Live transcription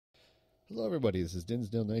Hello everybody, this is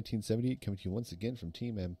Dinsdale1978 coming to you once again from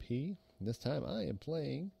Team MP. And this time I am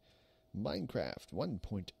playing Minecraft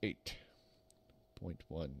 1.8.1, I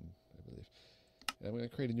believe. And I'm going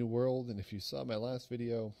to create a new world, and if you saw my last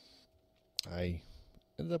video, I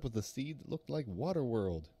ended up with a seed that looked like Water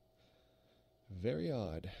World. Very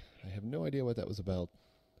odd. I have no idea what that was about.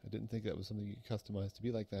 I didn't think that was something you could customize to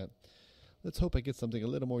be like that. Let's hope I get something a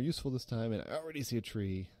little more useful this time, and I already see a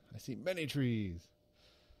tree. I see many trees.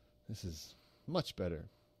 This is much better.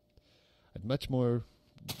 I'd much more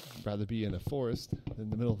rather be in a forest than in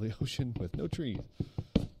the middle of the ocean with no trees.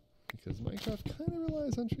 Because Minecraft kind of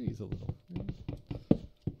relies on trees a little. I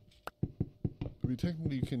mean,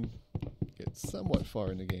 technically you can get somewhat far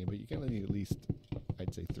in the game, but you're going to need at least,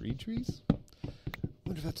 I'd say, 3 trees. I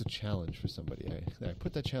wonder if that's a challenge for somebody. I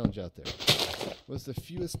put that challenge out there. What's the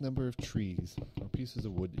fewest number of trees or pieces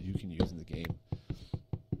of wood that you can use in the game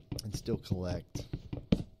and still collect?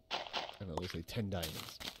 I don't know, let's say 10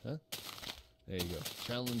 diamonds. Huh? There you go.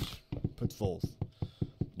 Challenge put false.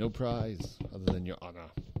 No prize other than your honor.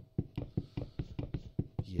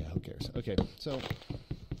 Yeah, who cares? Okay, so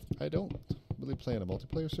I don't really play on a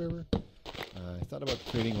multiplayer server. I thought about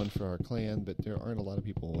creating one for our clan, but there aren't a lot of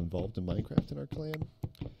people involved in Minecraft in our clan.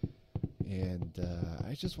 And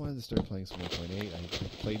I just wanted to start playing some 1.8. I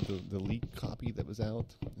played the leaked copy that was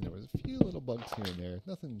out, and there was a few little bugs here and there.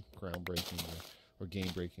 Nothing groundbreaking or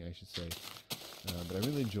game-breaking, I should say. But I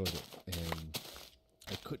really enjoyed it, and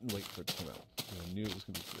I couldn't wait for it to come out. I knew it was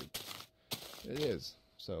going to be great. It is.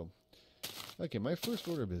 So, okay, my first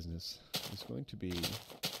order of business is going to be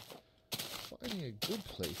finding a good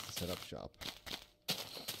place to set up shop.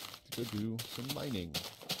 To go do some mining.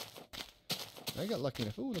 I got lucky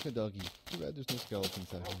enough. Ooh, look at doggy. Too bad there's no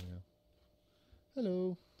skeletons out here now.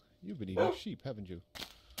 Hello. You've been eating sheep, haven't you?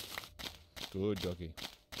 Good doggy.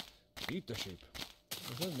 Eat the sheep.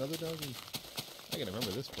 Is that another doggy? I gotta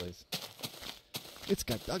remember this place. It's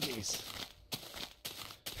got doggies.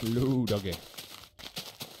 Hello, doggy.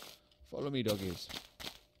 Follow me, doggies.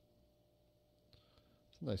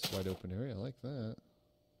 It's a nice wide open area. I like that.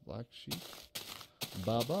 Black sheep.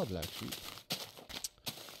 Baba black sheep.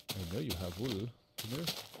 I know you have wool.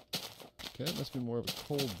 Okay, that must be more of a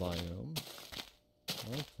cold biome. I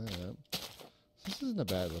like that. This isn't a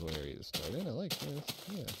bad little area to start in. I like this.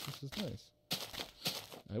 Yeah, this is nice.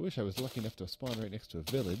 I wish I was lucky enough to spawn right next to a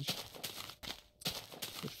village.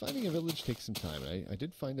 But finding a village takes some time. I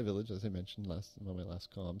did find a village, as I mentioned on my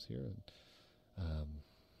last comms here. And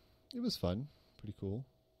it was fun. Pretty cool.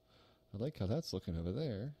 I like how that's looking over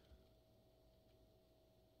there.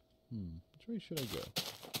 Which way should I go?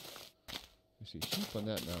 I see sheep on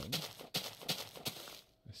that mountain.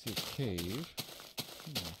 I see a cave.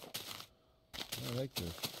 I like the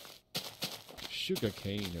sugar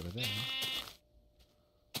cane over there.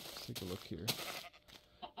 Let's take a look here.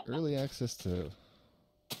 Early access to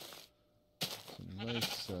some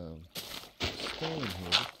nice stone here.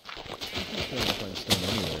 I'm pretty sure I can find stone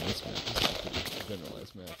anywhere in this map. This is a pretty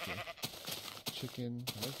generalized map here. Chicken. I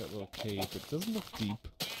like that little cave. It doesn't look deep.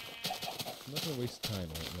 I'm not going to waste time on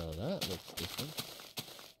it. Now that looks different.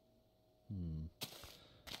 I'm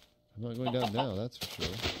not going down now, that's for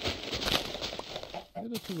sure. A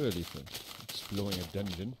little too early for exploring a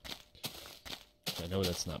dungeon. I know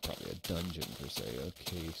that's not probably a dungeon per se, a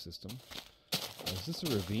cave system. Is this a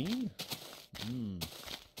ravine?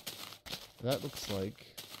 That looks like...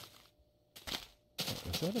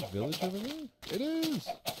 Is that a village over there? It is!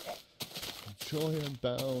 Joy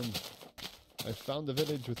unbound. I found the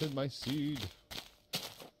village within my seed.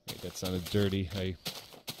 Wait, that sounded dirty. I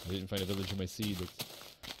didn't find a village in my seed. It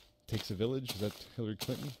takes a village. Is that Hillary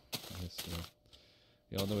Clinton? Yes.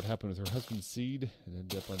 You all know what happened with her husband's seed. It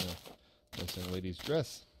ended up on a nice young lady's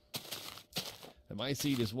dress. And my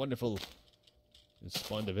seed is wonderful. It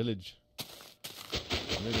spawned a village.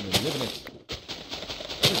 I'm ready to live in it.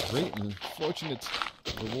 What a great and fortunate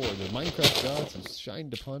reward. The Minecraft gods have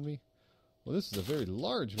shined upon me. Well, this is a very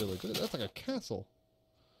large village. That's like a castle.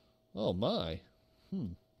 Oh my.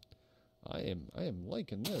 I am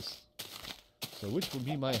liking this. So which would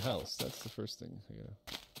be my house? That's the first thing.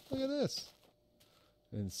 Look at this.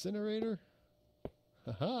 Incinerator.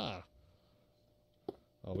 Haha.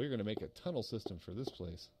 Oh, we're going to make a tunnel system for this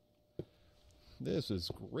place. This is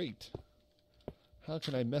great. How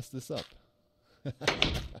can I mess this up?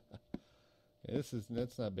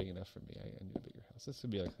 That's not big enough for me. I need a bigger house. This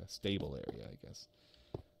would be like a stable area, I guess.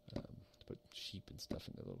 To put sheep and stuff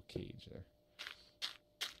in the little cage there.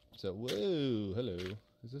 So, whoa, hello.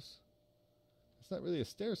 Is this... It's not really a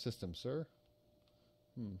stair system, sir.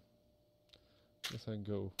 Guess I can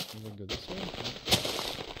go... Maybe I can go this way?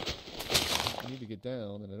 I need to get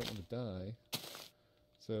down, and I don't want to die.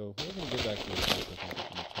 So we're going to go back to this place, I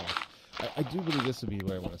think. I do believe this would be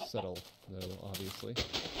where I want to settle, though, obviously.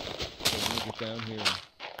 So I'm going to get down here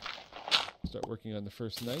and start working on the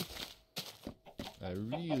first night. I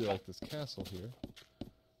really like this castle here.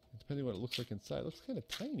 Depending on what it looks like inside, it looks kind of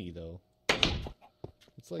tiny, though.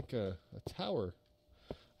 It's like a tower.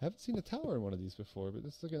 I haven't seen a tower in one of these before, but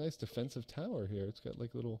this is like a nice defensive tower here. It's got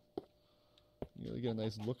like little... You really get a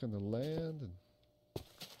nice look on the land.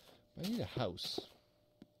 And I need a house.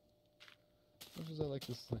 How much does I like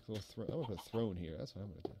this like little throne? I'm going to put a throne here. That's what I'm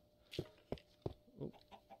going to do. Oh,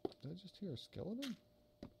 did I just hear a skeleton?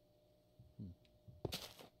 I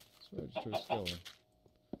swear I just heard a skeleton.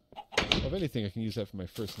 Well, if anything, I can use that for my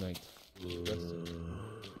first night.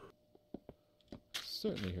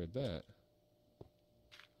 Certainly heard that.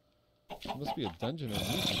 There must be a dungeon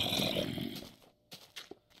underneath.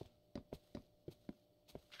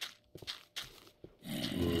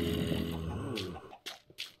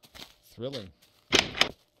 Thrilling.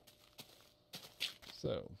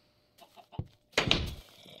 So,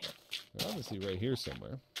 they're obviously right here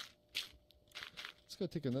somewhere. Let's go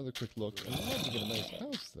take another quick look. I wanted to get a nice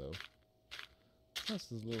house, though. The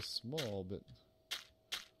house is a little small, but...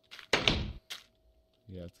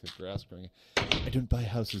 Yeah, it's got grass growing. I don't buy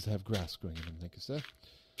houses that have grass growing in them, thank you, sir.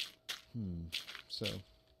 So,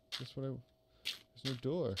 just what I... There's no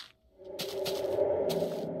door.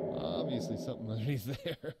 Obviously something underneath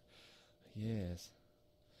there. Yes.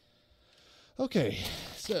 Okay,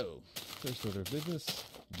 so, first order of business.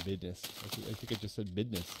 Business. I think I just said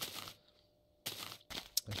business.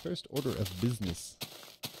 My first order of business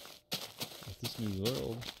with this new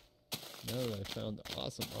world, now that I found the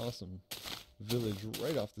awesome village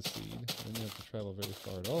right off the seed, I didn't have to travel very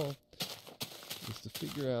far at all, is to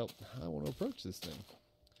figure out how I want to approach this thing.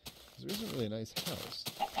 Because there isn't really a nice house.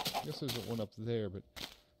 I guess there's one up there, but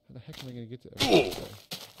how the heck am I going to get to everything?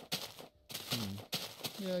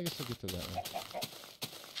 Yeah, I guess I'll get to that one.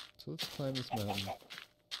 So let's climb this mountain.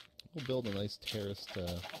 We'll build a nice terraced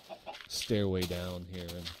stairway down here,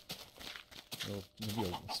 and maybe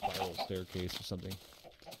a spiral staircase or something.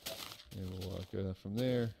 And we'll go from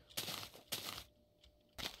there.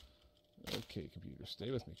 Okay, computer,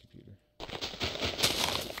 stay with me, computer.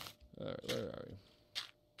 Alright, where are we?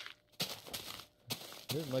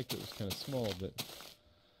 I didn't like that it was kind of small, but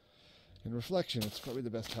in reflection, it's probably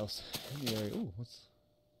the best house in the area. Ooh, what's...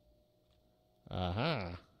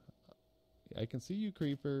 Aha! I can see you,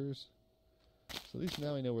 creepers. So at least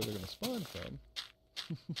now I know where they're going to spawn from.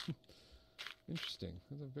 Interesting.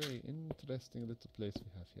 That's a very interesting little place we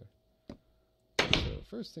have here. So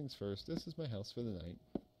first things first, this is my house for the night.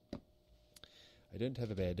 I didn't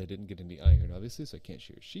have a bed. I didn't get any iron, obviously, so I can't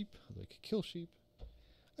shear sheep. Although I could kill sheep.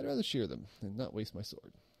 I'd rather shear them and not waste my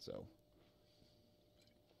sword. So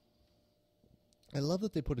I love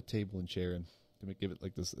that they put a table and chair in to give it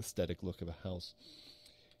like this aesthetic look of a house,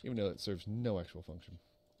 even though it serves no actual function.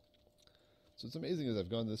 So it's amazing as I've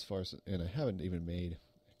gone this far and I haven't even made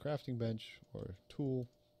a crafting bench or a tool.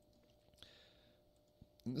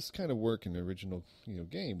 And this kind of work in the original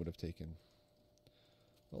game would have taken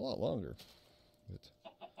a lot longer. But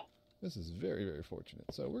this is very, very fortunate.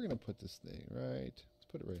 So we're going to put this thing right. Let's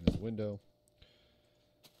put it right in the window.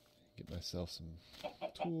 Get myself some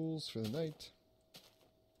tools for the night.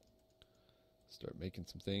 Start making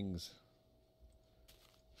some things.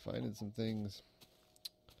 Finding some things.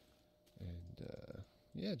 And,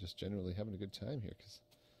 yeah, just generally having a good time here, because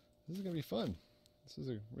this is going to be fun. This is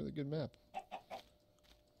a really good map.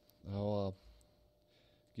 I'll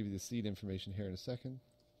give you the seed information here in a second.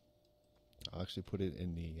 I'll actually put it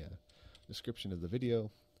in the description of the video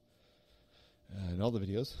and all the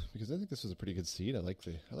videos, because I think this was a pretty good seed. I like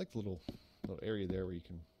the little area there where you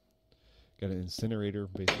can get an incinerator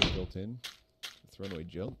basically built in, thrown away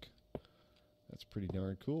junk. That's pretty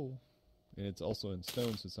darn cool. And it's also in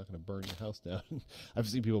stone, so it's not going to burn your house down. I've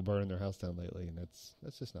seen people burning their house down lately, and that's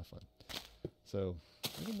just not fun. So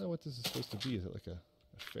I don't know what this is supposed to be. Is it like a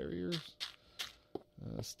farrier's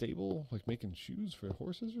stable, like making shoes for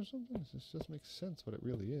horses or something? This just makes sense what it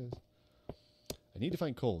really is. I need to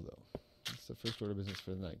find coal, though. That's the first order of business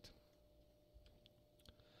for the night.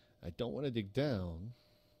 I don't want to dig down,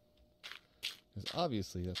 because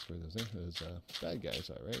obviously that's where those bad guys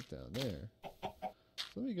are, right down there.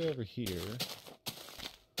 So let me go over here.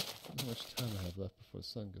 I don't know how much time I have left before the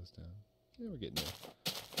sun goes down. Yeah, we're getting there.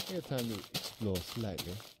 I got time to explore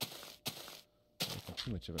slightly. Not making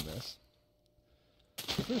too much of a mess.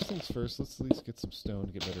 So first things first, let's at least get some stone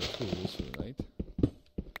to get better tools for the night. And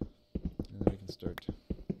then we can start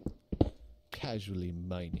casually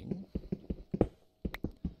mining.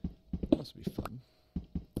 That must be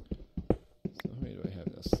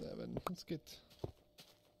get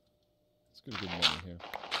a good morning here.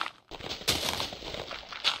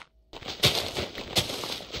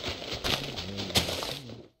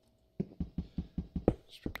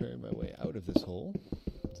 Just preparing my way out of this hole.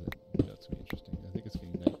 That's gonna be interesting. I think it's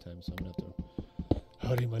getting nighttime, so I'm gonna have to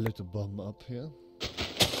hurry my little bum up here.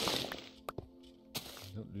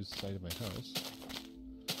 Don't lose sight of my house.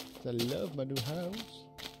 I love my new house.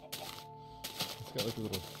 It's got like a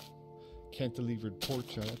little cantilevered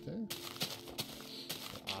porch on it there. An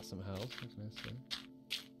awesome house, what can I say?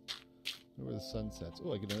 Look where the sun sets.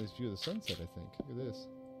 Oh, I get a nice view of the sunset, I think. Look at this.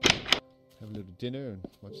 Have a little dinner and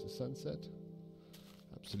watch the sunset.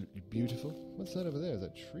 Absolutely beautiful. What's that over there? Is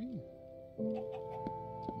that a tree?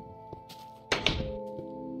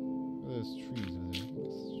 Oh, there's trees over there. I think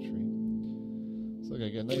it's a tree. So look, I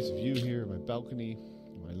got a nice view here of my balcony,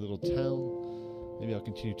 my little town. Maybe I'll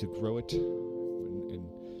continue to grow it in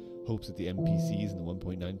hopes that the NPCs in the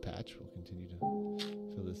 1.9 patch will continue to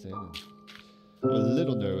fill this in. And I'm a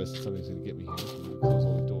little nervous that something's going to get me here, so I'm going to close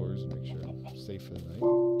all the doors and make sure I'm safe for the night.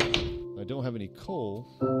 I don't have any coal,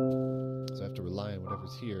 so I have to rely on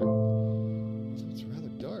whatever's here. So it's rather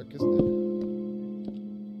dark, isn't it?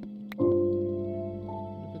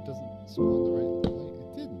 What if it doesn't spawn the right light?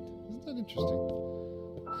 It didn't. Isn't that interesting?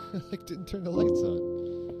 Like, didn't turn the lights on.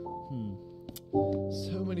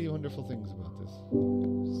 So many wonderful things about this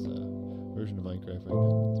version of Minecraft right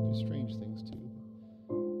now. Some strange things too.